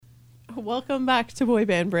Welcome back to Boy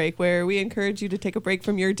Band Break, where we encourage you to take a break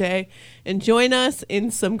from your day and join us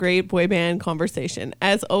in some great boy band conversation.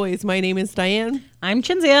 As always, my name is Diane. I'm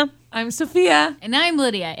Chinzia. I'm Sophia. And I'm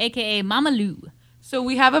Lydia, aka Mama Lou. So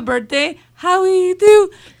we have a birthday. How we do?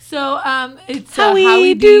 So it's Howie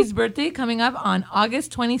Howie do. D's birthday coming up on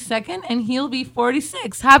August 22nd, and he'll be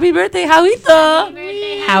 46. Happy birthday, Howie!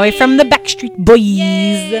 Howie from the Backstreet Boys.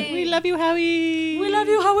 We love you, Howie. We love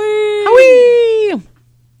you, Howie. Howie.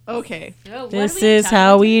 Okay. So This is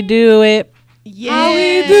how we do it. Yeah. How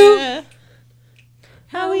we do.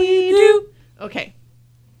 How we do. Okay.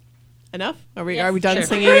 Enough? Are we Yes. done Sure.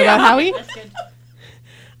 singing about Howie? That's good.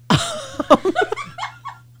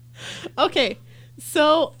 Okay.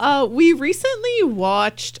 So we recently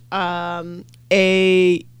watched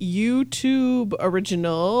a YouTube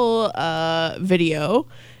original video,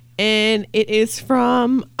 and it is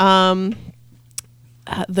from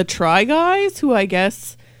the Try Guys, who I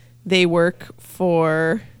guess they work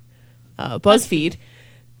for BuzzFeed.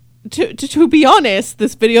 To be honest,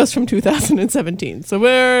 this video is from 2017, so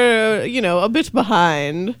we're a bit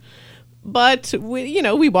behind. But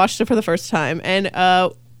we watched it for the first time, and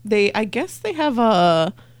I guess they have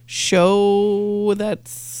a show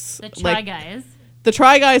that's The Try Guys. The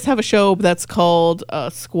Try Guys have a show that's called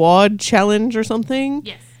Squad Challenge or something.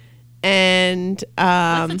 Yes. And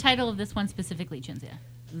What's the title of this one specifically, Chinzia?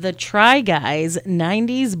 The Try Guys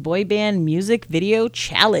 90s Boy Band Music Video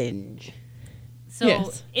Challenge. So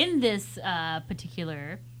Yes. in this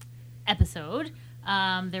particular episode,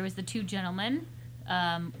 there was the two gentlemen,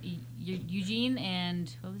 Eugene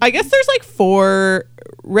and... what was I his guess name? there's like four.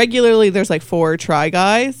 Regularly, there's like four Try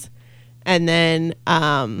Guys, and then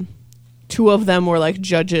two of them were like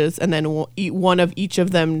judges, and then one of each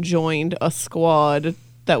of them joined a squad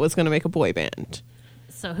that was going to make a boy band.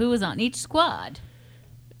 So who was on each squad?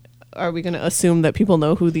 Are we going to assume that people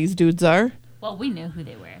know who these dudes are? Well, we knew who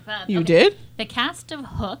they were. But, You okay. did? The cast of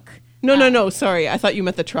Hook. No. Sorry, I thought you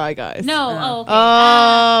meant the Try Guys. No, okay.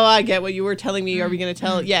 Oh, I get what you were telling me. Are we going to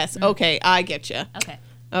tell? Yes. Okay, I get you. Okay.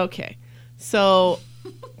 Okay. So,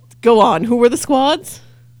 go on. Who were the squads?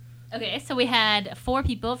 Okay, so we had four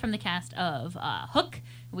people from the cast of Hook.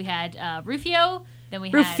 We had Rufio. Then we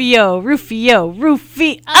had... Rufio.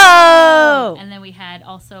 Oh! And then we had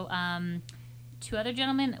also two other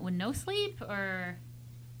gentlemen with no sleep or...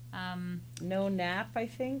 No nap, I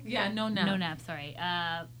think. Yeah, no nap. No nap, sorry.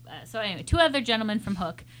 So anyway, two other gentlemen from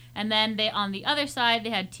Hook. And then they on the other side, they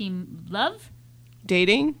had Team Love,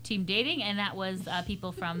 Dating? Team Dating, and that was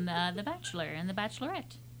people from The Bachelor and The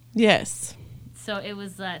Bachelorette. Yes. So it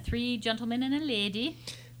was three gentlemen and a lady.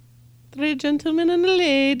 Three gentlemen and a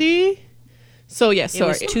lady. So, yes, It sorry.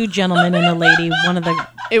 was two gentlemen and a lady. One of the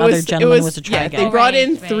It other gentlemen was a Try yeah, Guy. they brought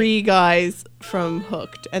in Right. three guys from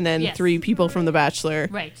Hooked, and then Yes. three people from The Bachelor.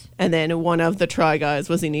 Right. And then one of the Try Guys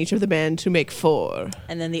was in each of the band to make four.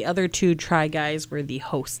 And then the other two Try Guys were the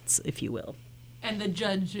hosts, if you will. And the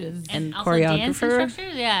judges. And also dance choreographer.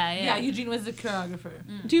 instructors? Yeah. Yeah, Eugene was the choreographer.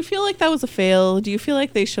 Do you feel like that was a fail? Do you feel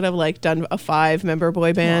like they should have done a 5-member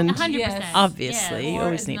boy band? 100%. Yes. Obviously, Yeah. you Or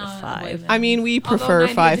always it's need a not 5. boy band. I mean, we Although prefer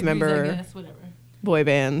 90 5-member degrees, I guess, whatever. boy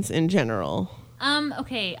bands in general.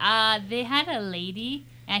 Okay. They had a lady,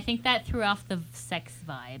 and I think that threw off the sex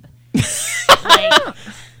vibe. I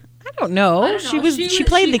don't know. I don't know. She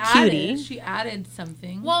played the cutie. She added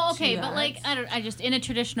something. Well, to okay, but that. I just in a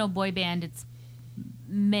traditional boy band, it's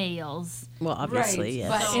males. Well, obviously, right. yes.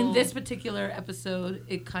 But in this particular episode,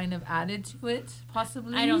 it kind of added to it,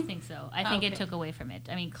 possibly. I don't think so. I think it Okay. took away from it.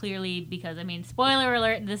 I mean, clearly because spoiler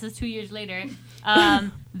alert. This is 2 years later.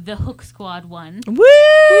 The Hook Squad won.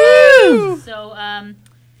 Woo! So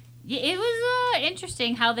yeah, it was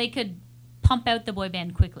interesting how they could pump out the boy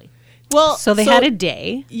band quickly. Well, So they had a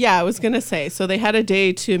day. Yeah, I was going to say. So they had a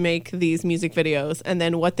day to make these music videos. And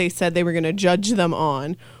then what they said they were going to judge them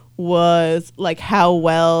on was like how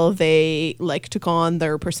well they took on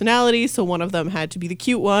their personality. So one of them had to be the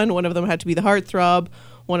cute one of them had to be the heartthrob,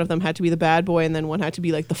 one of them had to be the bad boy, and then one had to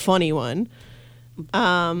be the funny one.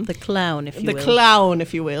 The clown, if you The will. clown,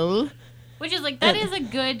 if you will. Which is that is a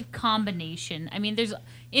good combination. I mean,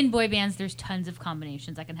 in boy bands, there's tons of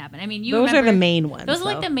combinations that can happen. I mean, Those are the main ones. Those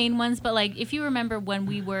are though. the main ones. But if you remember when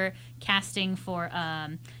we were casting for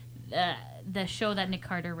the show that Nick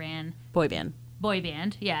Carter ran, boy band. Boy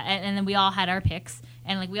Band, yeah, and then we all had our picks,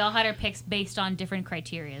 and we all had our picks based on different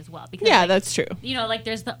criteria as well. Because Yeah, that's true.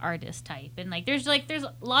 there's the artist type, and there's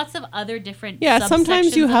lots of other different. Yeah,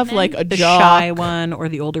 sometimes you subsections of have them. a The jock. shy one or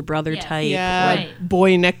the older brother Yes. type. Yeah, Right.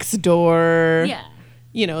 boy next door. Yeah.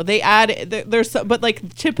 you know, they add there's but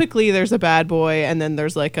like typically there's a bad boy and then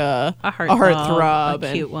there's like a heartthrob,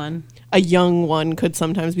 a cute one. A young one could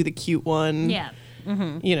sometimes be the cute one. Yeah.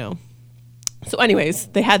 You know. So anyways,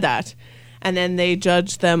 they had that. And then they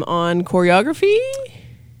judged them on choreography.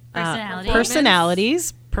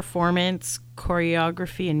 Personalities, performance,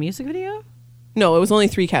 choreography, and music video. No, it was only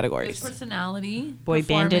 3 Like categories. personality, Boy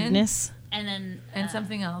performance, bandedness. And then and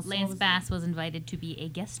something else. Lance Bass was invited to be a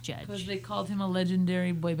guest Because judge. they called him a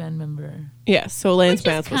legendary boy band member. Yeah, so Lance Which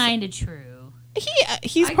Bass is was kind of true.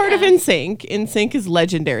 he's I part of guess. NSYNC. NSYNC is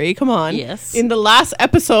legendary. Come on. Yes. In the last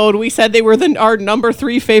episode, we said they were our number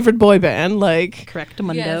 3 favorite boy band. Like, Correct,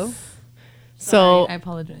 Mundo. Yes. so Sorry, I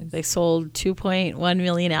apologize. They sold 2.1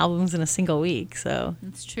 million albums in a single week, so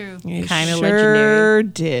It's true. they kinda sure legendary.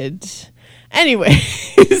 did.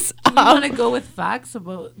 Anyways, Do you want to go with facts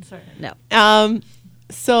about? Sorry.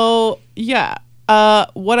 so yeah,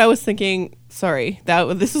 what I was thinking. Sorry,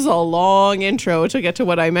 this is a long intro to get to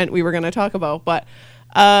what I meant we were going to talk about, but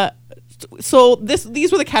so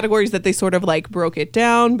these were the categories that they sort of like broke it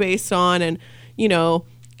down based on, and you know,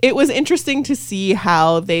 it was interesting to see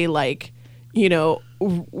how they like, you know,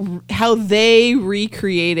 how they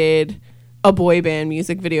recreated a boy band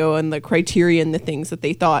music video and the criteria and the things that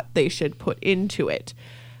they thought they should put into it.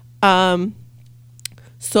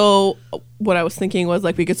 So what I was thinking was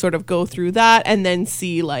like we could sort of go through that and then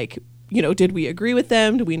see like, you know, did we agree with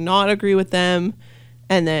them? Did we not agree with them?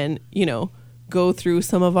 And then, you know, go through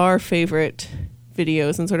some of our favorite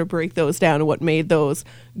videos and sort of break those down and what made those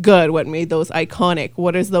good, what made those iconic,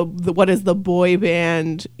 what is the boy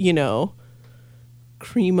band, you know,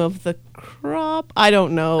 cream of the crop. I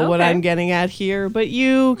don't know what Okay. I'm getting at here, but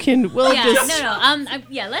you can.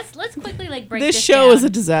 Let's quickly like break This this show down. is a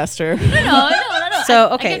disaster. No. So,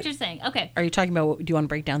 I okay. get what you're saying. Okay. are you talking about, do you want to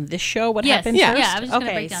break down this show? What Yes. happened Yeah. first? Yeah, I was just gonna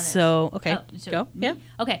okay, break down this. so, okay, Oh, so- go. Yeah.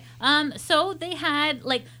 Okay. So they had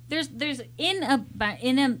like there's in a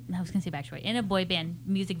I was gonna say backstory in a boy band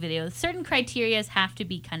music video, certain criterias have to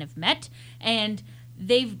be kind of met, and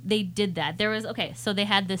they did that. There was so they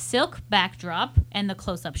had the silk backdrop and the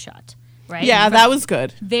close up shot, right? Yeah, that was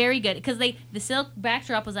good. Very good because the silk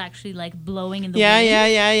backdrop was actually like blowing in the Yeah,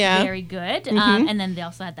 wind. yeah. Very good. And then they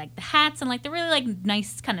also had like the hats and like the really like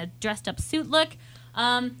nice kind of dressed up suit look.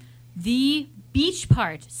 The beach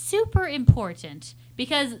part, super important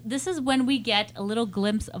because this is when we get a little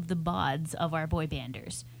glimpse of the bods of our boy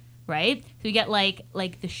banders, right? So you get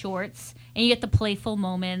like the shorts and you get the playful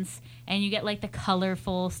moments and you get like the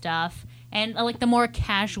colorful stuff and like the more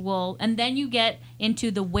casual, and then you get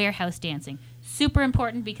into the warehouse dancing. Super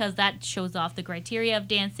important because that shows off the criteria of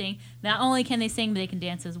dancing. Not only can they sing, but they can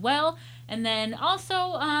dance as well. And then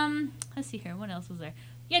also, let's see here, what else was there?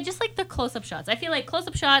 Yeah, just like the close-up shots. I feel like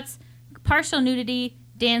close-up shots, partial nudity,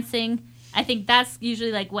 dancing. I think that's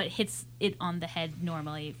usually like what hits it on the head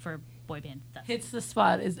normally for boy band stuff. Hits the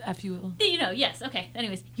spot is F you will. You know, yes. Okay.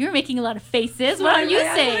 Anyways, you're making a lot of faces. What do you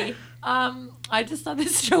say? I just thought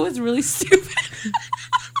this show was really stupid.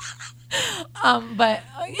 But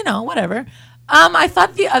you know, whatever. I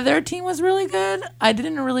thought the other team was really good. I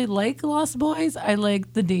didn't really like Lost Boys. I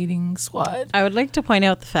liked the Dating Squad. I would like to point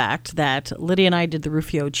out the fact that Lydia and I did the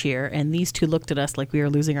Rufio cheer, and these two looked at us like we were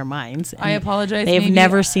losing our minds. I apologize. They've Maybe-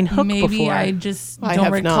 never seen Hook maybe before. I just I don't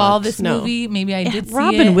have recall not, this no. movie. Maybe I did see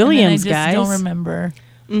Robin it, and Williams, then I just don't guys. remember.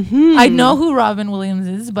 I know who Robin Williams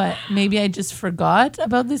is, but maybe I just forgot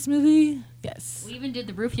about this movie. Yes. We even did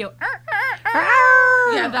the Rufio.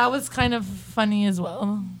 Yeah, that was kind of funny as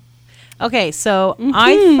well. Okay, so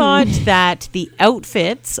I thought that the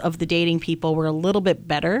outfits of the dating people were a little bit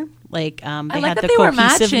better. Like they like had that the they were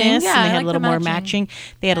cohesiveness, matching. and Yeah, they I had like a little the more matching. matching.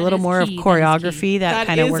 They had a That little is more key. of That is choreography that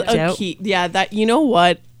kind of is worked a out. key. Yeah, that you know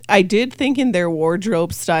what? I did think in their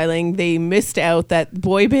wardrobe styling they missed out that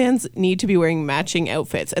boy bands need to be wearing matching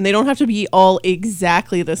outfits, and they don't have to be all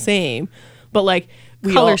exactly the same, but like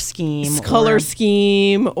Color scheme color or-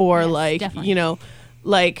 scheme, or Yes, like definitely. you know,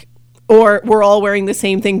 like. Or we're all wearing the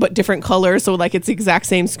same thing but different colors, so like it's the exact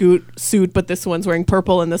same suit, but this one's wearing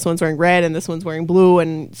purple and this one's wearing red and this one's wearing blue,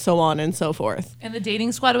 and so on and so forth. And the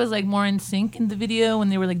Dating Squad was like more in sync in the video when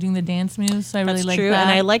they were like doing the dance moves. So I really That's liked true, that. and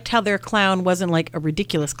I liked how their clown wasn't like a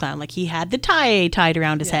ridiculous clown. Like he had the tie tied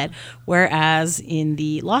around his head, whereas in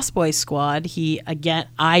the Lost Boys squad,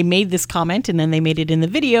 I made this comment, and then they made it in the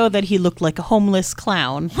video that he looked like a homeless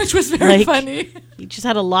clown. which was very Like- funny. He just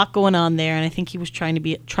had a lot going on there, and I think he was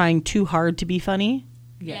trying too hard to be funny,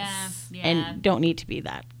 Yeah. and don't need to be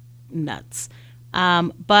that nuts.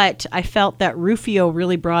 But I felt that Rufio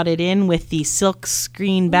really brought it in with the silk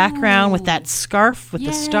screen background with that scarf with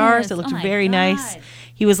the stars. It Yes. looked Oh my very nice. God.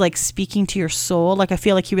 He was like speaking to your soul. Like I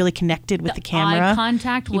feel like he really connected with the camera. Eye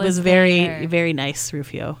contact He was was very, there. very nice,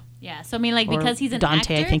 Rufio. Yeah, so I mean, like, Or because he's an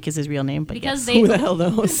Dante, actor, I think is his real name. But because yes. Who the hell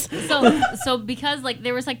knows? so because like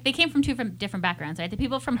there was like they came from two different backgrounds, right? The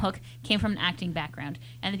people from Hook came from an acting background,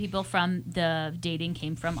 and the people from the dating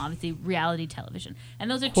came from obviously reality television,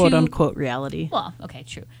 and those are quote two unquote reality. Well, okay,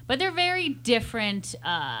 true, but they're very different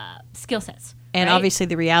skill sets. And right? obviously,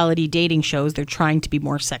 the reality dating shows, they're trying to be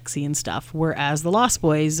more sexy and stuff, whereas the Lost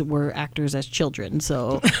Boys were actors as children.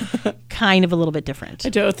 So kind of a little bit different. I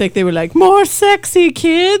don't think they were like, more sexy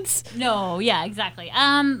kids. No, yeah, exactly.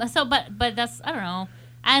 So, but that's I don't know.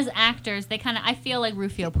 As actors, they kind of I feel like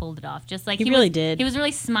Rufio pulled it off. Just like He really was, did. He was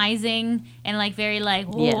really smizing and like very like.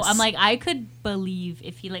 Oh, Yes. I'm like I could believe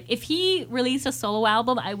if he released a solo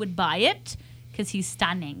album, I would buy it because he's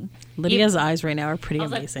stunning. Lydia's eyes right now are pretty I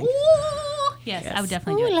was amazing. like, ooh. Yes, I would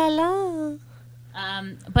definitely do it. la la.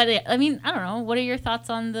 But I mean, I don't know. What are your thoughts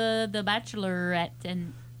on the Bachelorette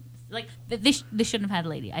and like they shouldn't have had a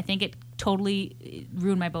lady. I think it totally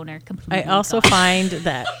ruined my boner completely. I also find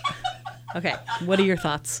that. Okay, what are your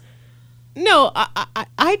thoughts? No,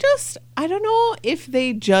 I don't know if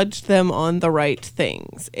they judged them on the right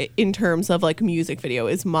things in terms of like music video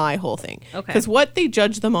is my whole thing. Okay. Because what they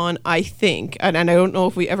judged them on, I think, and I don't know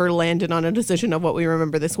if we ever landed on a decision of what we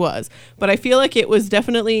remember this was, but I feel like it was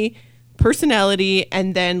definitely personality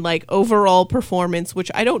and then like overall performance, which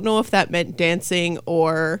I don't know if that meant dancing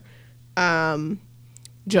or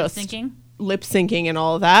just Thinking. lip syncing and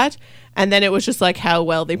all of that. And then it was just like how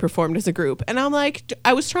well they performed as a group. And I'm like,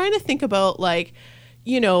 I was trying to think about like,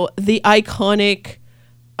 you know, the iconic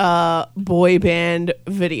boy band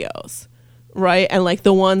videos, right? And like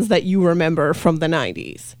the ones that you remember from the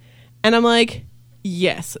 90s. And I'm like,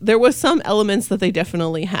 yes, there was some elements that they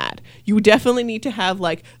definitely had. You definitely need to have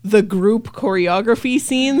like the group choreography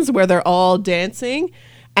scenes where they're all dancing.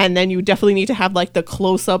 And then you definitely need to have like the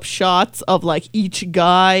close-up shots of like each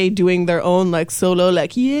guy doing their own like solo,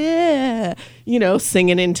 like, yeah, you know,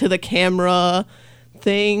 singing into the camera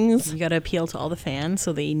things. You got to appeal to all the fans,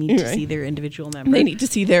 so they need to Right. see their individual member. They need to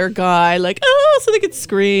see their guy, like, oh, so they could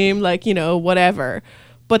scream, like, you know, whatever.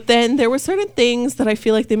 But then there were certain things that I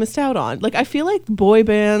feel like they missed out on. Like, I feel like boy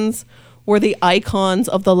bands were the icons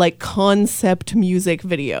of the like concept music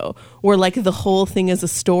video, where like the whole thing is a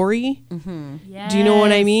story. Yes, Do you know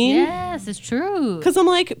what I mean? Yes, it's true. Because I'm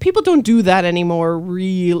like, people don't do that anymore,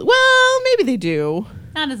 really. Well, maybe they do.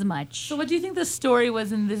 Not as much. So what do you think the story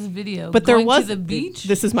was in this video? But there Going was to the beach.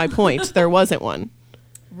 This is my point. There wasn't one.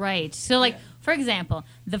 Right. So, like, for example,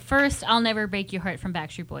 the first I'll Never Break Your Heart from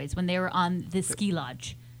Backstreet Boys, when they were on the ski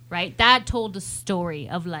lodge, right? That told a story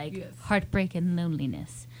of, like, Yes. heartbreak and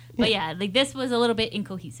loneliness. But yeah, like, this was a little bit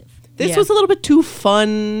incohesive. This Yeah. was a little bit too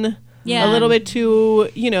fun. Yeah. A little bit too,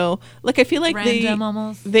 you know, like I feel like Random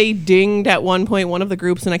almost. they dinged at one point one of the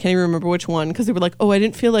groups, and I can't even remember which one, because they were like, oh, I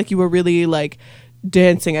didn't feel like you were really like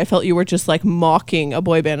dancing. I felt you were just like mocking a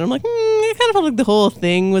boy band. And I'm like, I kind of felt like the whole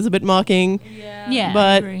thing was a bit mocking. Yeah.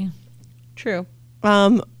 But- I agree. True. I I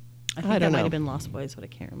think don't that know. might have been Lost Boys, but I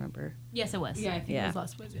can't remember. Yes, it was. Yeah, I think Yeah. it was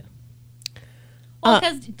Lost Boys. Yeah. Well,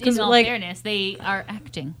 because 'cause, in all like- fairness, they are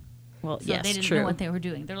acting. Well, So yes, they didn't true. know what they were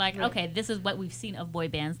doing. They're like, okay, this is what we've seen of boy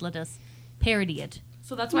bands. Let us parody it.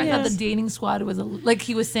 So that's why I thought the dating squad was like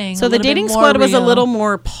he was saying. So a the little bit dating more squad was a real. little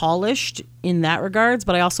more polished in that regards,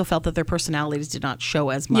 but I also felt that their personalities did not show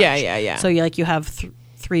as much. Yeah. So you have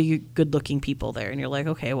three good-looking people there, and you're like,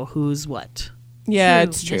 okay, well, who's what? Yeah, True.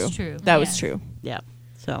 it's true. That's true. That was Yes. true. Yeah.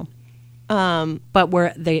 So, Um, but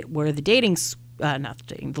where the dating, not the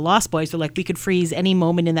dating, the Lost Boys, they're like, we could freeze any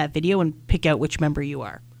moment in that video and pick out which member you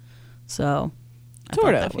are. So, I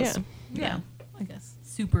Sort thought of, that was- Yeah, I guess.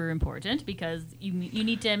 Super important because you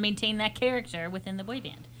need to maintain that character within the boy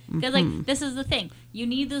band. Because like this is the thing, you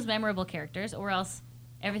need those memorable characters, or else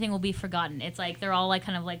everything will be forgotten. It's like they're all like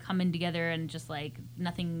kind of like coming together and just like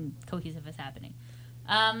nothing cohesive is happening.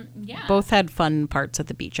 Yeah. Both had fun parts at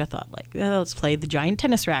the beach. I thought, like, let's play the giant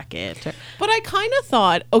tennis racket. Or- But I kind of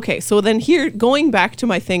thought, okay, so then here, going back to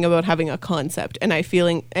my thing about having a concept, and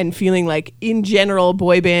feeling like in general,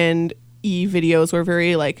 boy band videos were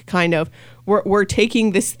very like kind of we're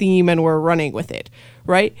taking this theme and we're running with it,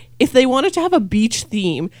 right? If they wanted to have a beach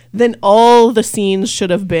theme, then all the scenes should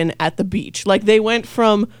have been at the beach. Like they went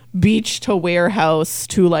from beach to warehouse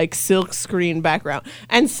to like silk screen background,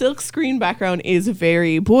 and silk screen background is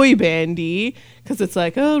very boy bandy because it's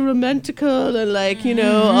like, oh, romantical and like, you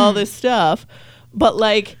know, all this stuff. But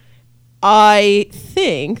like I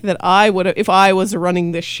think that I would have, if I was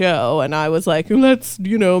running this show and I was like, let's,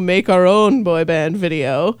 make our own boy band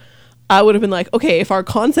video, I would have been like, okay, if our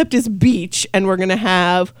concept is beach and we're going to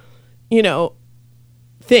have, then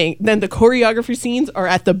the choreography scenes are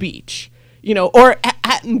at the beach, or at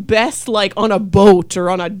best, like on a boat or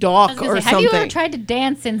on a dock or Have something. you ever tried to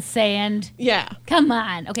dance in sand? Yeah. Come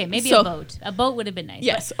on. Okay, maybe So- a boat. A boat would have been nice.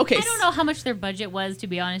 Yes, but okay. I don't know how much their budget was, to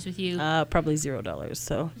be honest with you. Probably $0.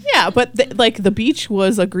 So Yeah, but the beach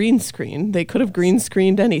was a green screen. They could have green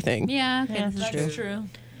screened anything. yeah, okay, this is true. That's true.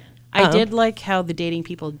 I did like how the dating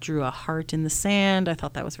people drew a heart in the sand. I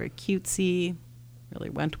thought that was very cutesy. Really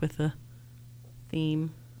went with the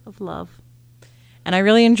theme of love. And I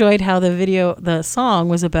really enjoyed how the song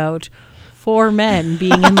was about 4 men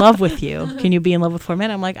being in love with you. Can you be in love with 4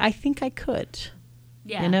 men? I'm like, I think I could.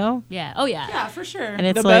 Yeah. You know? Yeah. Oh, yeah. Yeah, for sure. And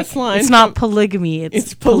it's The like, best line it's not polygamy.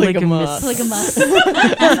 It's polygamous. Polygamous.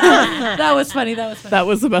 That was funny. That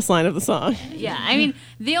was the best line of the song. Yeah, I mean,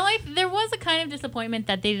 there was a kind of disappointment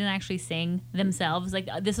that they didn't actually sing themselves. Like,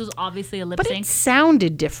 this was obviously a lip But sync. it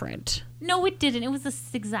sounded different. No, it didn't. It was the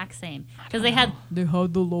exact same because they had the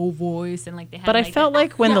low voice and like they had. But I like, felt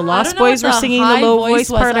like when the I Lost don't know what Boys were the singing the high low voice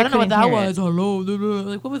was. part, I don't know what couldn't that hear was. it. Hello,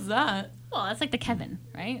 like what was that? well, that's like the Kevin,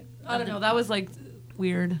 right? I don't know. That was like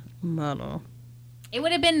weird. I don't know. It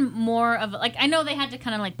would have been more of like I know they had to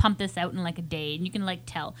kind of like pump this out in like a day, and you can like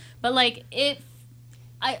tell. But like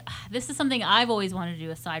this is something I've always wanted to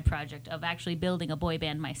do, a side project of actually building a boy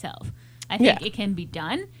band myself. I think it can be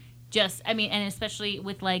done. And especially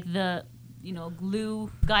with like the glue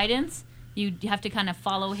guidance, you have to kind of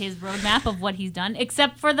follow his roadmap of what he's done,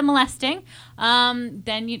 except for the molesting.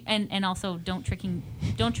 Then you and also don't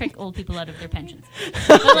trick old people out of their pensions.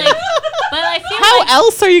 But I feel How like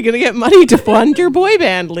else are you going to get money to fund your boy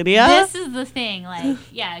band, Lydia? this is the thing. Like,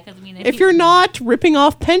 yeah, because I mean, If you're not ripping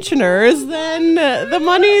off pensioners, then the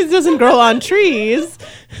money doesn't grow on trees.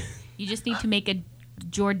 you just need to make a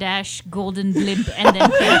Jordache golden blimp and then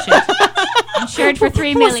crash it. Insured for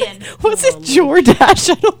 $3 million. Was it Jordache?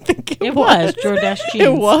 I don't think it was Jordache jeans.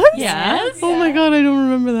 It was? Yes. Oh my god, I don't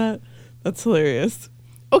remember that. That's hilarious.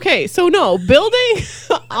 Okay, so no, building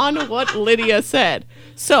on what Lydia said.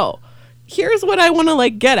 So, here's what I want to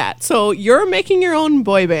get at. So, you're making your own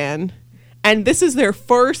boy band, and this is their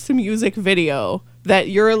first music video that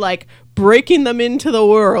you're breaking them into the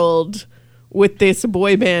world with this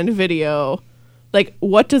boy band video.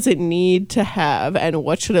 What does it need to have, and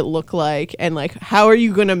what should it look like, and how are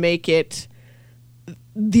you going to make it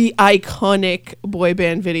the iconic boy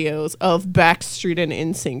band videos of Backstreet and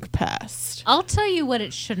NSYNC past? I'll tell you what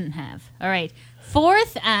it shouldn't have. All right.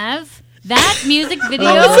 4th Ave, that music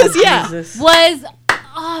video was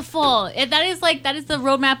awful. That is the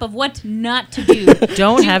roadmap of what not to do.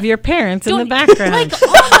 Don't have your parents in the background.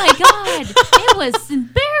 Oh my god, it was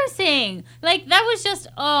embarrassing. That was just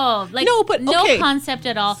no concept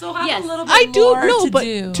at all. So have yes. a little bit I do more know, to but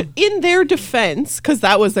do. in their defense, because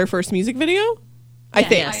that was their first music video, I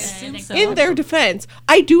think. I assume think so. In their defense,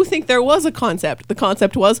 I do think there was a concept. The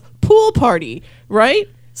concept was pool party, right?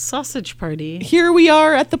 Sausage party. Here we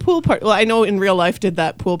are at the pool party. Well, I know In Real Life did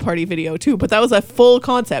that pool party video too, but that was a full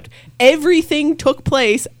concept. Everything took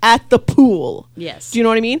place at the pool. Yes. Do you know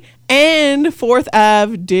what I mean? And 4th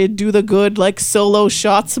Ave did do the good solo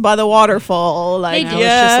shots by the waterfall. They did. I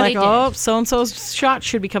Yeah, was just They oh, did. so-and-so's shot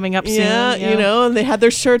should be coming up soon. yeah, and they had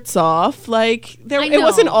their shirts off. It know.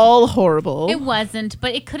 wasn't all horrible. It wasn't,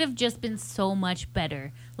 but it could have just been so much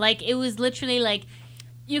better. It was literally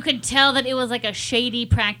you could tell that it was a shady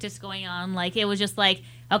practice going on. It was just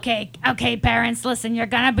okay, parents, listen, you're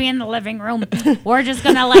gonna be in the living room. We're just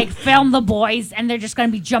gonna film the boys, and they're just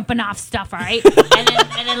gonna be jumping off stuff, all right?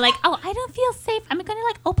 and then oh, I don't feel safe. I'm gonna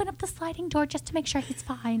open up the sliding door just to make sure he's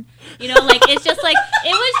fine. It's just it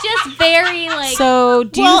was just very So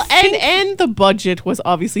do you think and the budget was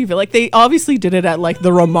obviously they obviously did it at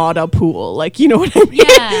the Ramada pool. You know what I mean?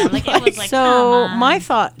 yeah, it was so come on. my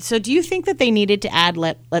thought. So do you think that they needed to add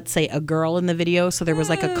let's say a girl in the video so there was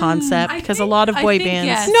a concept because a lot of boy bands.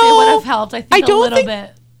 Yes, No, it would have helped. I think I don't a little think-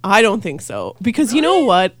 bit. I don't think so. Because you know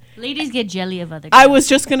what? ladies get jelly of other. I was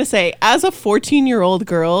just going to say, as a 14-year-old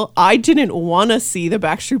girl, I didn't want to see the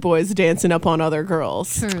Backstreet Boys dancing up on other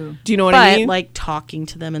girls. True. Do you know what I But mean? talking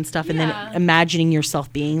to them and stuff, and Yeah. then imagining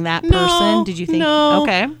yourself being that No, person. Did you think? no.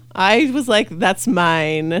 Okay. I was like, that's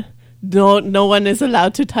mine. No one is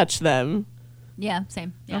allowed to touch them. Yeah,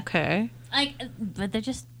 same. Yeah. Okay. But they're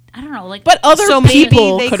just I don't know, like, But other So maybe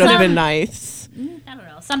people they could have could've- been nice. I don't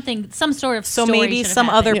know, some sort of So story maybe should have some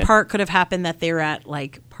happened. other Yeah. part could have happened that they were at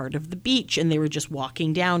like part of the beach and they were just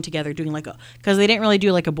walking down together doing like a, because they didn't really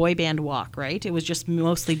do like a boy band walk, right? It was just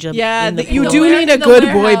mostly just Yeah, in the you pool. do ware- need a the good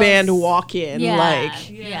boy warehouse. band walk in, Yeah, like,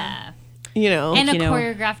 yeah. you know. And a you know.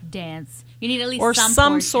 choreographed dance. You need at least or some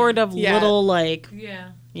some portion. sort of Yeah. little like Yeah.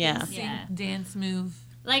 yeah. Yeah. Dance move.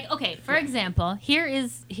 Like, okay, for example, here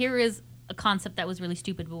is a concept that was really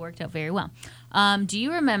stupid but worked out very well. Do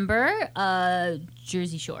you remember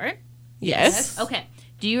Jersey Shore? Yes. Okay.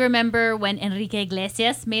 Do you remember when Enrique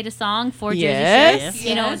Iglesias made a song for Yes. Jersey Shore?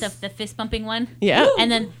 You know, Yes. the fist bumping one? Yeah.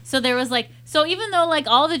 And then, so there was like, so even though like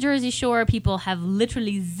all the Jersey Shore people have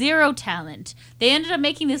literally zero talent, they ended up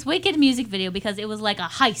making this wicked music video because it was like a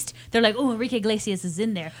heist. They're like, oh, Enrique Iglesias is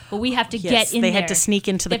in there, but we have to Yes, get in they there. had to sneak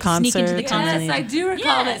into the They have to sneak into the concert. concert. Yes, I do recall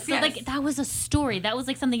Yeah, this. so yes. like that was a story. That was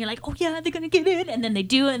like something you're like, oh yeah, they're gonna get in, and then they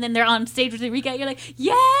do, and then they're on stage with Enrique. You're like,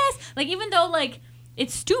 yes, like even though like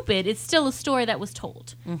it's stupid, it's still a story that was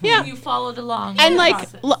told. Yeah. You followed along. And with the like,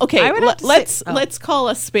 process. okay, I would have to let's say- oh. let's call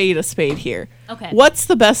a spade here. Okay. What's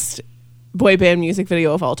the best boy band music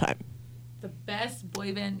video of all time? the best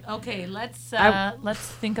boy band. Okay, let's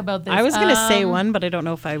think about this. I was gonna say one, but I don't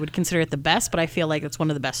know if I would consider it the best, but I feel like it's one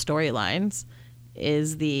of the best storylines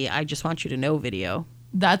is the I Just Want You to Know video.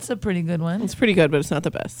 That's a pretty good one. It's pretty good, but it's not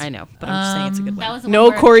the best. I know, but I'm just saying it's a good one. That was the No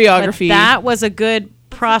one where- But choreography. that was a good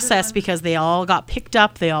process because they all got picked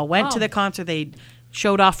up. They all went to Oh. the concert. They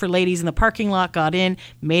showed off for ladies in the parking lot, got in,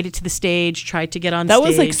 made it to the stage, tried to get on that stage.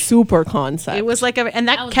 was like super concept. It was like a, and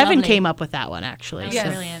that, That was Kevin lovely. came up with that one actually. That was Yes.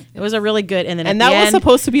 brilliant. It was a really good, and then and at that the was end,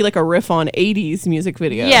 supposed to be like a riff on 80s music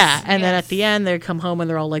videos. yeah, and then Yes. at the end they come home and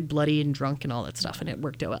they're all like bloody and drunk and all that stuff, and it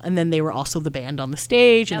worked out well. And then they were also the band on the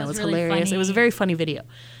stage, and That that was was really hilarious. It was a funny. very funny video.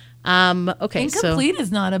 Okay, Incomplete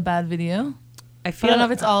is not a bad video. I I feel don't know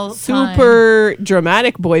if it's all time. Super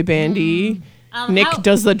dramatic boy bandy. Nick how-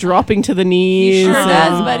 does the dropping to the knees. He sure and-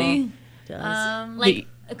 does, buddy. like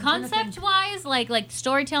concept wise, like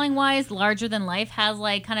storytelling wise, Larger Than Life has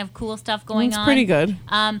like kind of cool stuff going It's on. pretty good.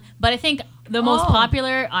 But I think the most Oh.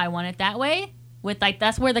 popular, I Want It That Way, with like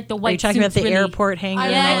that's where like the Are you white talking about suits the really- airport hangar? I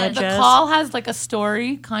and don't all know. that The jazz? call has like a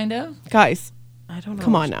story, kind of. Guys, I don't know.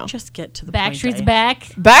 Come on now. Just get to the Backstreet's point. back.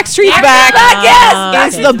 Backstreet's Back,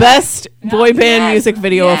 yes! is the best boy band Yes, music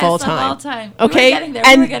video yes, of all time. We were Okay, getting there,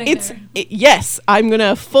 we and were getting it's there. yes, I'm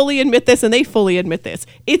gonna fully admit this, and they fully admit this.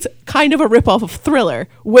 It's kind of a ripoff of Thriller,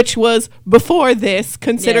 which was before this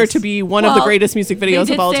considered Yes. to be one of the Well, great music They videos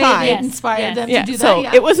did of all say time. It Yes, inspired yes. them Yeah, to do so that.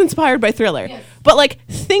 Yeah. it was inspired by Thriller. Yes. But like,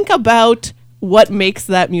 think about what makes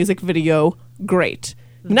that music video great.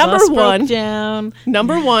 The Number bus broke one, down.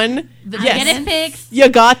 number one, The yes. Get it fixed. You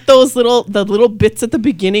got those the little bits at the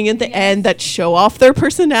beginning and the end that show off their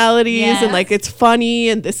personalities Yes. and like it's funny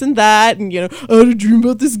and this and that and you know, I had a dream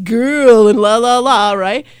about this girl and la la la,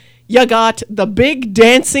 right? You got the big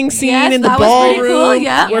dancing scene Yes, in the that was pretty ballroom cool,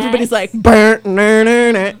 yeah. where everybody's Yes. like burnt,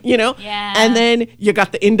 you know? Yeah. And then you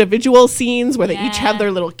got the individual scenes where they each Yeah. have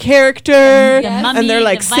their little character The and they're mummy,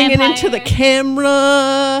 like the singing into the vampire.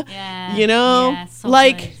 camera. Yeah. You know? Yeah, so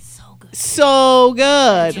like good. So good. so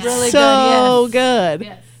good. It's really so good, yes. good.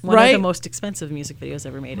 Yes. One Right? of the most expensive music videos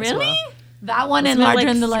ever made. As Really? well. That one and Wasn't it Larger like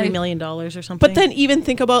Than the $3 Life. million or something. But then even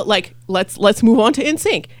think about like let's move on to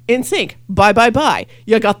NSYNC. NSYNC, Bye Bye Bye.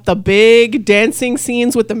 You got the big dancing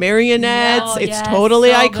scenes with the marionettes. Oh, it's yes, totally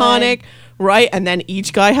so iconic, right? And then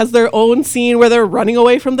each guy has their own scene where they're running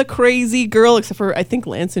away from the crazy girl. Except for I think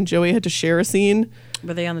Lance and Joey had to share a scene,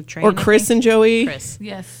 were they on the train? or I Chris think? and Joey. Chris.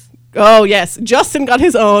 Yes. Oh yes, Justin got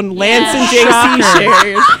his own. Lance and JC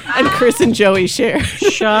shared, and Chris and Joey shared.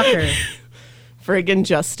 Shocker. Friggin'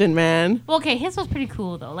 Justin, man. Well, okay, his was pretty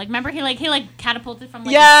cool though. Like, remember he catapulted from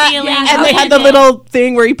like Yeah, the ceiling. and they up had the and little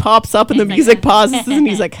thing where he pops up and the He's like, music pauses and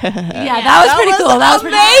he's like, Yeah, that was pretty cool. That was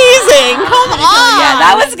pretty amazing. Come on. Yeah,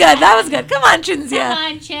 that was good. That was good. Come on, Chinzia. Come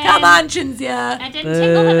on, Chin. Come on, Chinzia. That didn't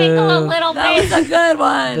tickle the winkle a little That was bit. a good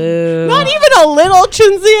one. Boo. Not even a little, I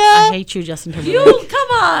Chinzia. hate you, Justin Timberlake. You,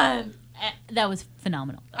 come on. That was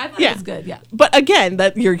phenomenal. I thought Yeah. it was good, yeah. But again,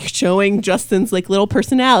 that you're showing Justin's like little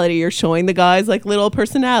personality. You're showing the guys like little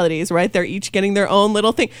personalities, right? They're each getting their own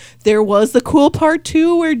little thing. There was the cool part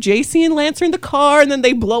too where JC and Lance are in the car and then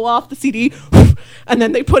they blow off the CD and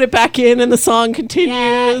then they put it back in and the song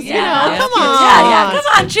continues. Yeah, you know, come on. Yeah, yeah.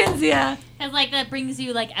 Come on, Chinzia. Because like that brings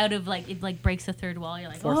you like out of like it like breaks the third wall. You're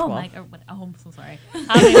like, Fourth oh wall. my, or what? Oh, I'm so sorry.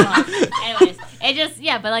 How many walls? Anyways, it just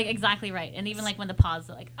but like exactly right. And even like when the pause,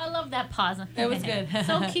 like I love that pause. It was good.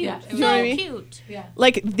 So cute, Yeah, it You was know what I so mean? cute. Yeah.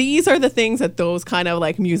 Like these are the things that those kind of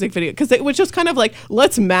like music video, because it was just kind of like,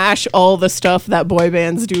 let's mash all the stuff that boy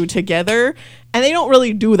bands do together, and they don't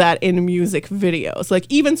really do that in music videos. Like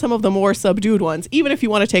even some of the more subdued ones, even if you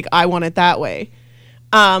want to take I Want It That Way,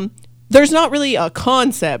 there's not really a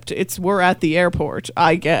concept. It's we're at the airport,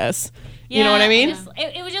 I guess. You know what I mean?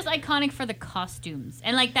 It was just iconic for the costumes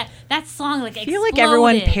and like that song. Like I feel like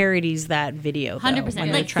everyone parodies that video. 100%.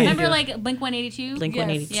 Like, Like remember like Blink 182. Blink Yes.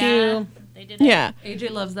 182. Yeah, they did it. Yeah.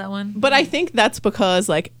 AJ loves that one. But I think that's because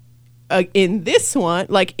like in this one,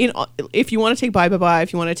 like if you want to take Bye Bye Bye,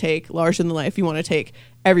 if you want to take Larger Than Life, you want to take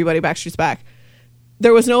Everybody Backstreet's Back,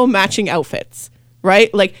 there was no matching outfits,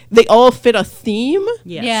 right? Like they all fit a theme,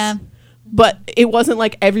 Yes. Yeah. but it wasn't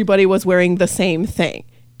like everybody was wearing the same thing.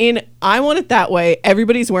 In I Want It That Way,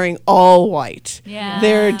 everybody's wearing all white. Yeah.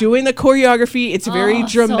 They're doing the choreography. It's very Oh,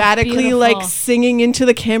 so dramatically like beautiful. singing into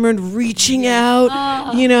the camera and reaching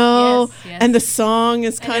out, you know? yes. And the song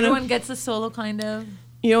is And kind of, everyone gets a solo kind of.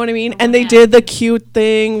 you know what I mean? And they Yeah. did the cute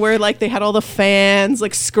thing where like they had all the fans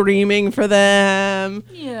like screaming for them,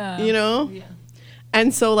 Yeah. you know? Yeah.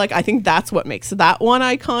 And so like I think that's what makes that one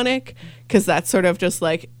iconic, because that's sort of just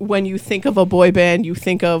like when you think of a boy band, you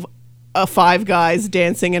think of five guys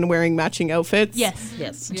dancing and wearing matching outfits. Yes.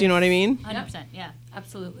 Yes. Do you know what I mean? 100%. Yeah.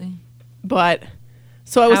 Absolutely. But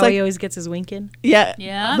so I was How like, he always gets his wink in. yeah,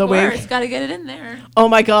 Yeah. the Of wink. course, gotta get it in there. Oh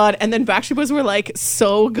my god! And then Backstreet Boys were like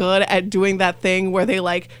so good at doing that thing where they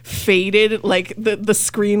like faded, like the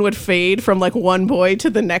screen would fade from like one boy to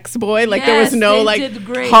the next boy. Like there was Yes, no they like did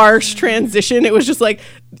great. harsh transition. It was just like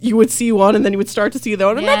you would see one and then you would start to see the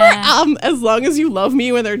other. Yeah. Remember, As Long As You Love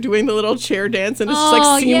Me, when they're doing the little chair dance and it's just Oh,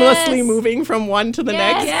 like seamlessly yes. moving from one to the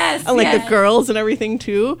Yes. next, Yes, and like yes. the girls and everything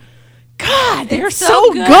too. God, they're It's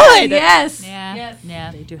so good. Yes. Yeah. Yes.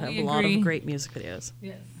 Yeah. They do have We a lot agree. of great music videos.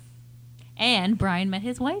 Yes. And Brian met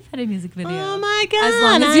his wife at a music video. Oh my god! As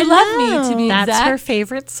Long As You Love Me, to be That's exact. her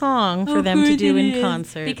favorite song for Of them to course do it in is.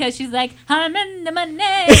 concert. Because she's like, I'm in the money.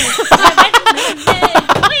 I'm in the money.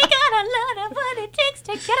 We got a lot of what it takes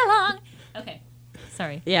to get along. Okay.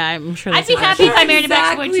 Sorry. yeah, I'm sure. I'd That's be what happy if I married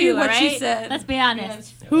Exactly a Backstreet Boy too, what all she right? said. Let's be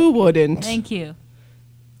honest. Who wouldn't? Thank you.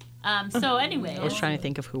 So anyway. I was trying to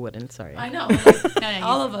think of who wouldn't. Sorry. I know. No, no,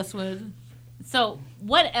 All of us would. So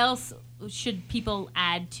what else should people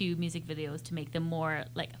add to music videos to make them more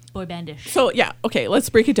like boy bandish? So yeah, okay, let's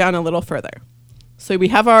break it down a little further. So we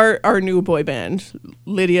have our new boy band,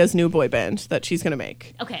 Lydia's new boy band that she's gonna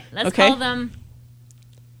make. Okay, let's Okay. call them.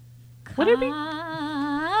 Would it be-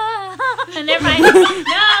 Never mind.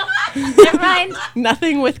 No, never mind.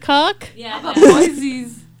 Nothing with cock. Yeah, But no.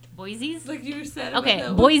 Boise's, Boise's. like you said. Okay,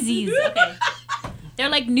 about Boise's. Okay, they're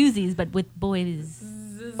like Newsies, but with boys.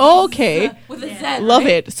 Okay, With a Z. love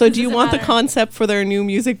right? it. So do you Doesn't want the matter. concept for their new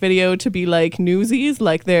music video to be like Newsies,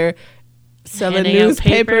 like they're selling Handing out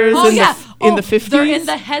newspapers papers? Oh in yeah, in the 50s They're in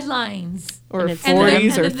the headlines. or And it's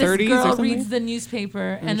 40s or and then 30s this or girl something? reads the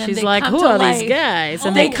newspaper, and, then she's they like, come "Who to are life. these guys?"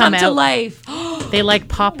 And They they come to out. life. They like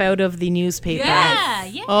pop out of the newspaper. Yes.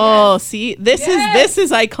 Yeah, yeah. Oh, see, this Yes.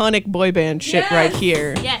 is iconic boy band shit Yes. right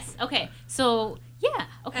here. Yes. Okay. So yeah.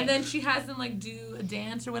 Okay. And then she has them like do a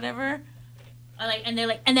dance or whatever. Like, and they're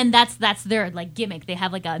like, and then that's their like gimmick. They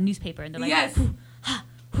have like a newspaper, and they're like, Yes.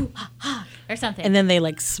 or something. And then they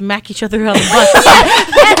like smack each other on the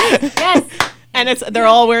butt. yes. And they're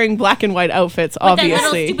all wearing black and white outfits, With that little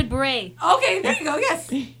obviously. stupid beret. Okay, there you go. Yes.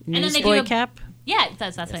 And then they do Newsboy a- cap. Yeah,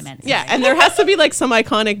 that's what I meant. Yeah, and there has to be like some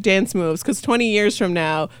iconic dance moves because 20 years from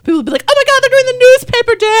now, people will be like, "Oh my god, they're doing the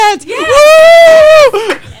newspaper dance!"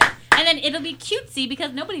 Woo! And then it'll be cutesy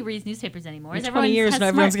because nobody reads newspapers anymore. In 20 Everyone years has now,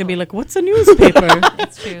 everyone's gonna be smartphones. like, "What's a newspaper?"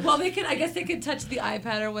 That's true. Well, they could. I guess they could touch the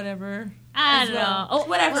iPad or whatever. I as don't well. know. Oh,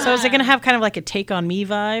 whatever. So is it gonna have kind of like a Take on Me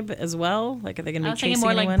vibe as well? Like, are they gonna I be was thinking chasing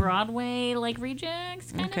more anyone? like Broadway, like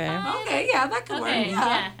rejects kind Okay. of vibe. Okay, yeah, that could Okay, work. yeah.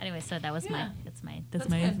 Yeah. Anyway, so that was Yeah. that's That's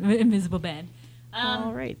my good. invisible band.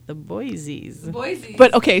 All right, the Boise's. Boise.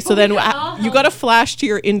 But okay, so But then we got you got to flash to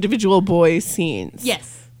your individual boy scenes.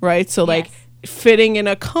 Yes. Right? So, like, Yes. fitting in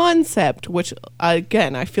a concept, which,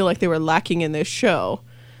 again, I feel like they were lacking in this show.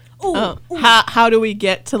 How do we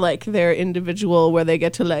get to, like, their individual where they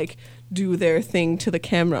get to, like, do their thing to the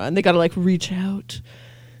camera? And they got to, like, reach out.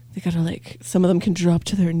 They got to, like, some of them can drop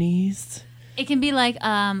to their knees. It can be like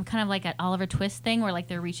kind of like an Oliver Twist thing where like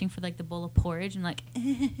they're reaching for like the bowl of porridge and like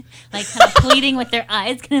like kind of pleading with their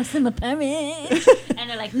eyes, can I have some of the porridge? And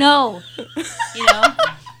they're like, no, you know.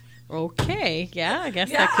 Okay, yeah, I guess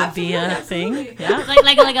Yeah, that could be a absolutely, thing. absolutely.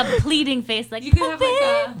 Yeah. like a pleading face, like You could have like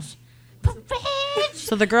a.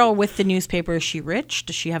 So the girl with the newspaper, is she rich?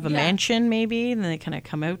 Does she have a Yeah. mansion maybe? And then they kind of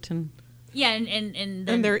come out and... yeah, and And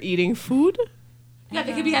then they're eating food. Yeah,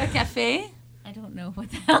 they could be at a cafe. I don't know what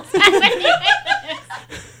the hell's happening.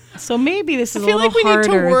 So maybe this is I feel a little like we need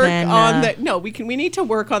harder to work than... on the no. We need to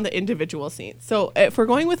work on the individual scenes. So if we're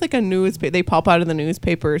going with like a newspaper, they pop out of the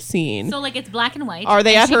newspaper scene. So like it's black and white. Are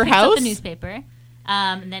they and at she her picks up house? the newspaper,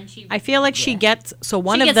 and then she. I feel like she gets... So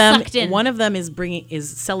one She of gets sucked in. them is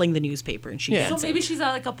selling the newspaper and she Yeah. So gets maybe it. she's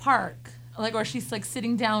at like a park, like, or she's like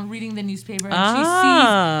sitting down reading the newspaper, and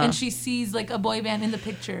Ah. she sees like a boy band in the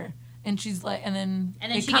picture, and she's like, and then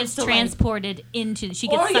it she comes gets to, like- transported into. She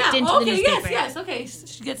gets Oh, sucked yeah. into Okay, the newspaper. Yes, okay.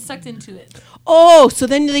 She gets sucked into it. Oh, so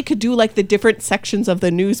then they could do like the different sections of the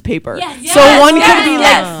newspaper. Yes. So Yes, one yes, could be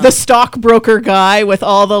yes. like the stockbroker guy with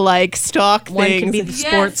all the like stock One things. could be the Yes.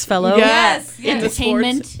 sports fellow. Yeah. Yes, in yes. the sports-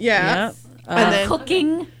 Entertainment. Yeah. Yeah. And then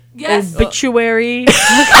Cooking. Yes. Obituary.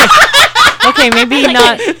 Okay, maybe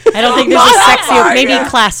not. I don't think there's a sexy... Maybe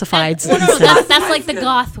classifieds. No, that's like the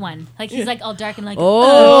goth one. Like he's like all dark and like.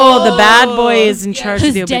 Oh, the bad boy is in charge Who's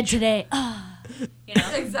of the dead obituary. today? You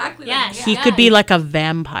know? Exactly. Yeah, like that. He could be like a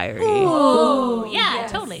vampire. Oh, yeah,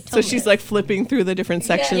 yes. totally. so she's like flipping through the different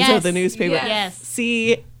sections Yes. of the newspaper. Yes. Yes.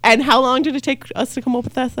 See, and how long did it take us to come up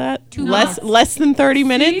with that? 2 Less months. than 30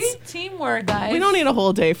 minutes. See? Teamwork, guys. We don't need a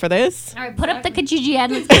whole day for this. All right, put up the Kijiji ad.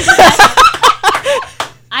 Let's get this.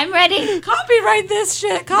 I'm ready. Copyright this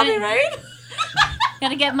shit. Copyright.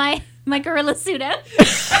 Gotta get my gorilla suit out.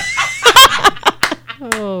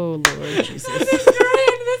 Oh, Lord Jesus. This is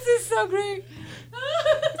great. This is so great.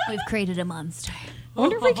 We've created a monster. I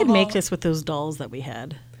wonder if we could make this with those dolls that we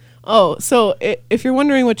had. Oh, so if you're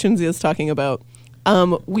wondering what Chinzia is talking about,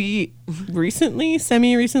 we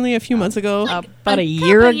semi-recently, a few months ago, About a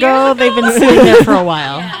year couple years ago, they've been sitting there for a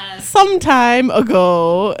while. some time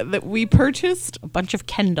ago, that we purchased A bunch of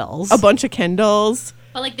Ken dolls. a bunch of Ken dolls.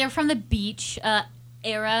 But like they're from the beach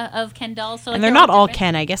era of Ken dolls. So like And they're not all different.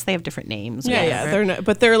 Ken. I guess they have different names. Yeah, whatever. they're not,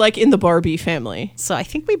 but they're like in the Barbie family. So I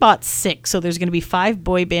think we bought 6. So there's going to be 5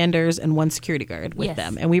 boy banders and 1 security guard with Yes.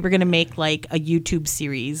 them. And we were going to make like a YouTube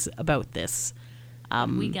series about this.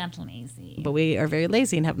 We got lazy. But we are very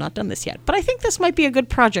lazy and have not done this yet. But I think this might be a good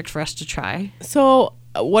project for us to try. So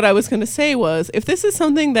what I was going to say was, if this is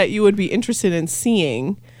something that you would be interested in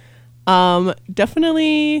seeing,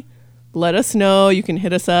 definitely let us know. You can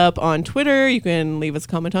hit us up on Twitter. You can leave us a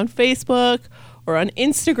comment on Facebook or on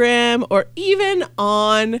Instagram or even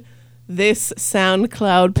on this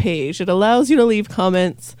SoundCloud page. It allows you to leave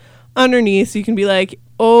comments underneath, so you can be like,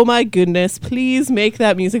 oh my goodness, please make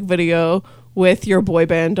that music video with your boy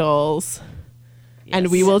band dolls. And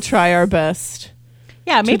we will try our best.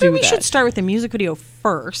 Yeah, maybe do we that. should start with the music video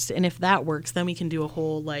first. And if that works, then we can do a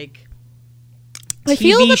whole like I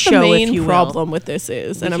feel TV that show, the if main you will. problem with this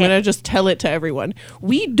is, and I'm can't- going to just tell it to everyone,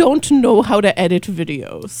 we don't know how to edit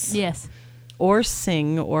videos. Yes, or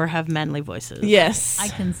sing or have manly voices. Yes. I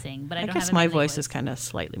can sing, but I I don't guess have my any voice is kind of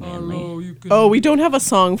slightly manly. Oh, we don't have a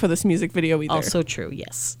song for this music video either. Also true,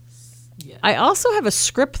 yes. Yeah. I also have a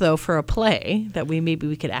script though for a play that we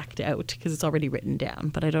could act out because it's already written down,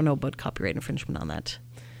 but I don't know about copyright infringement on that.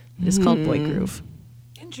 It is called Boy Groove.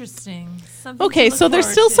 Interesting. Something Okay, to so look there's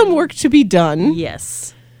forward still to. some work to be done.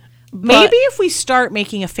 Yes. Maybe if we start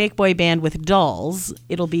making a fake boy band with dolls,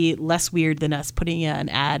 it'll be less weird than us putting an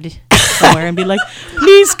ad somewhere and be like,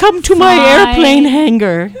 please come to my Fine. airplane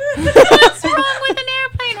hangar. What's wrong with an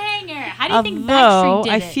airplane hanger? How do you think Although Backstreet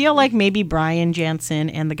did I it? feel like maybe Brian Jansen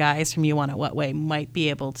and the guys from You Want It What Way might be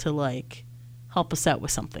able to like help us out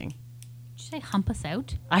with something. Did you say hump us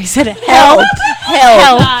out? I said help.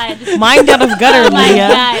 God. Mind out of gutter, Oh my Leah.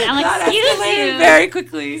 God. I'm like, That excuse escalated you. very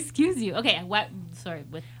quickly. Excuse you. Okay, what? Sorry.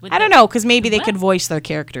 With I don't know, because maybe they What? could voice their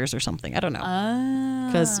characters or something. I don't know.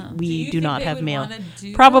 Because Do we you do think not they have would male. wanna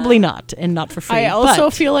do Probably that? not, and not for free. I also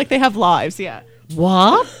but- feel like they have lives, yeah.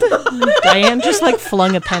 What? Diane just like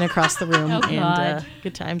flung a pen across the room, Oh, and God.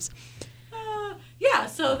 good times. Yeah,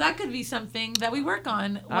 so that could be something that we work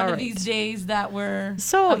on one All of right. these days that were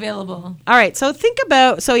So- available. All right, so think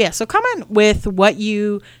about so comment with what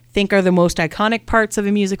you think are the most iconic parts of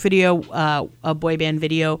a music video, a boy band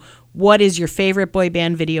video. What is your favorite boy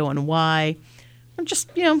band video and why? Or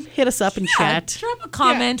just hit us up and chat. Drop a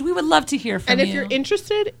comment. We would love to hear from And you. if you're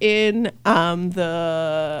interested in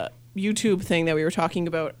the YouTube thing that we were talking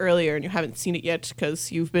about earlier and you haven't seen it yet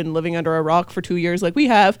because you've been living under a rock for 2 years like we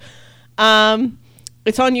have,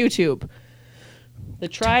 it's on YouTube. The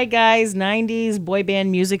Try Guys 90s boy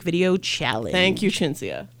band music video challenge. Thank you,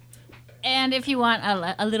 Chinzia. And if you want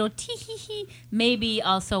a little tee-hee-hee, maybe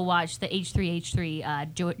also watch the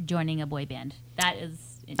H3H3 joining a boy band.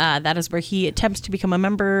 That is where he attempts to become a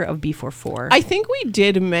member of B44. I think we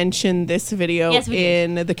did mention this video Yes, we did.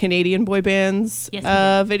 in the Canadian boy bands Yes, we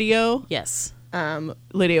did. video. Yes.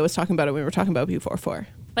 Lydia was talking about it when we were talking about B44.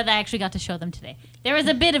 but I actually got to show them today. There was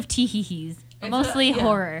a bit of tee-hee-hees, mostly yeah.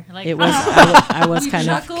 horror. Like It was. I was We kind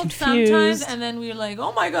of chuckled sometimes, confused. and then we were like,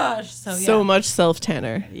 "Oh my gosh!" So yeah. So much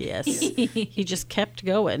self-tanner. Yes. He just kept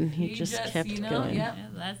going. He just kept going. Yeah. Yeah,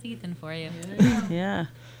 that's Ethan for you. Yeah.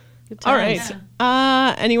 Good All times.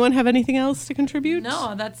 right. Anyone have anything else to contribute?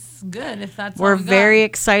 No, that's good. If that's We're all we got. very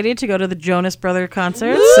excited to go to the Jonas Brother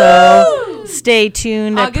concert, so stay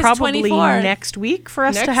tuned. August Probably 24th. next week for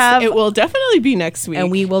us Next, to have, it will definitely be next week. and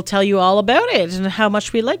we will tell you all about it and how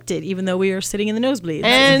much we liked it, even though we are sitting in the nosebleeds.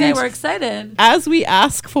 And- Okay, we're excited. as we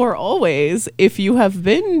ask for always, if you have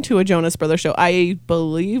been to a Jonas Brothers show, I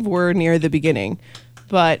believe we're near the beginning,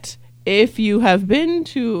 but if you have been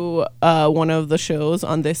to one of the shows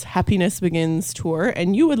on this Happiness Begins tour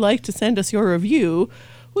and you would like to send us your review,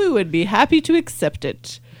 we would be happy to accept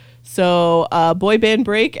it. So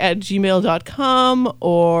boybandbreak@gmail.com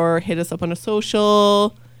or hit us up on a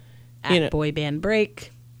social. At Boy Band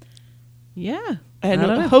Break. Yeah. And I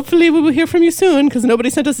don't know. hopefully we will hear from you soon because nobody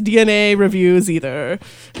sent us DNA reviews either.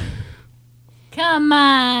 Come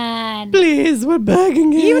on. Please, we're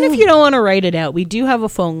begging you. Even if you don't want to write it out, we do have a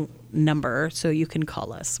phone number, so you can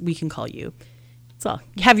call us. We can call you. So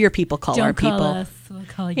have your people call our Don't call people. us. We'll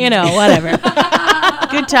call you. You know, whatever.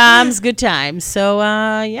 Good times, good times. So,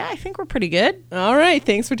 yeah, I think we're pretty good. All right.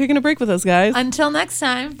 Thanks for taking a break with us, guys. Until next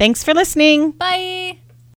time. Thanks for listening. Bye.